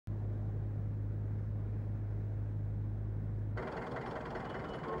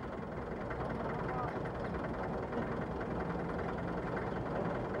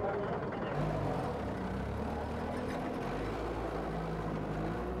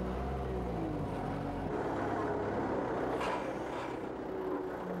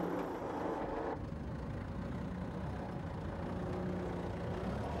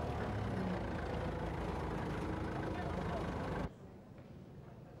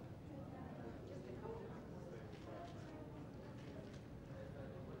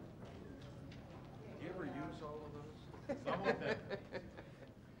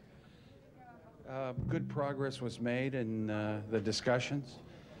Good progress was made in the discussions.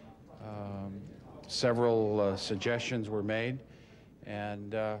 Several suggestions were made,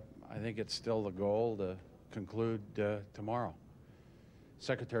 and I think it's still the goal to conclude tomorrow.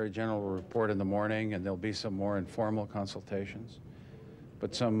 Secretary General will report in the morning, and there'll be some more informal consultations.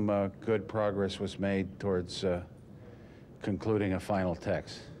 But some good progress was made towards concluding a final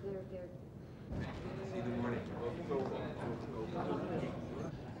text.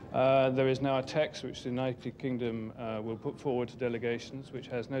 There is now a text which the United Kingdom will put forward to delegations, which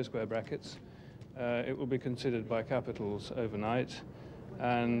has no square brackets. It will be considered by capitals overnight,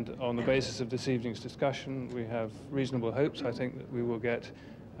 and on the basis of this evening's discussion, we have reasonable hopes, I think, that we will get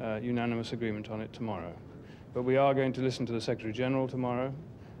unanimous agreement on it tomorrow. But we are going to listen to the Secretary General tomorrow,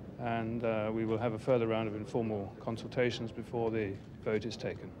 and we will have a further round of informal consultations before the vote is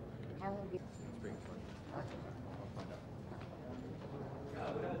taken.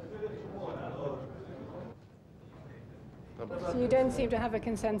 So you don't seem to have a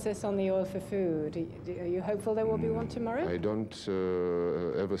consensus on the oil for food. Are you hopeful there will be one tomorrow? I don't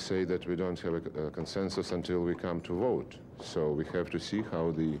ever say that we don't have a consensus until we come to vote. So we have to see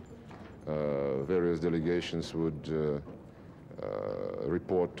how the various delegations would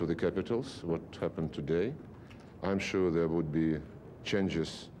report to the capitals what happened today. I'm sure there would be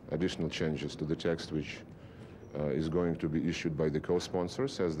changes, additional changes to the text, which is going to be issued by the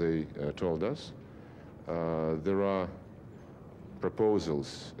co-sponsors, as they told us. There are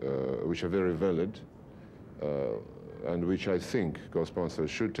proposals which are very valid and which I think co-sponsors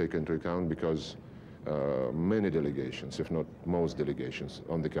should take into account, because many delegations, if not most delegations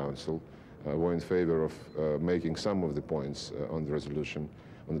on the Council, were in favor of making some of the points on the resolution,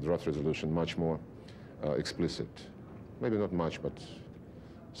 on the draft resolution, much more explicit. Maybe not much, but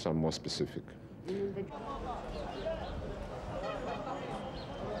some more specific.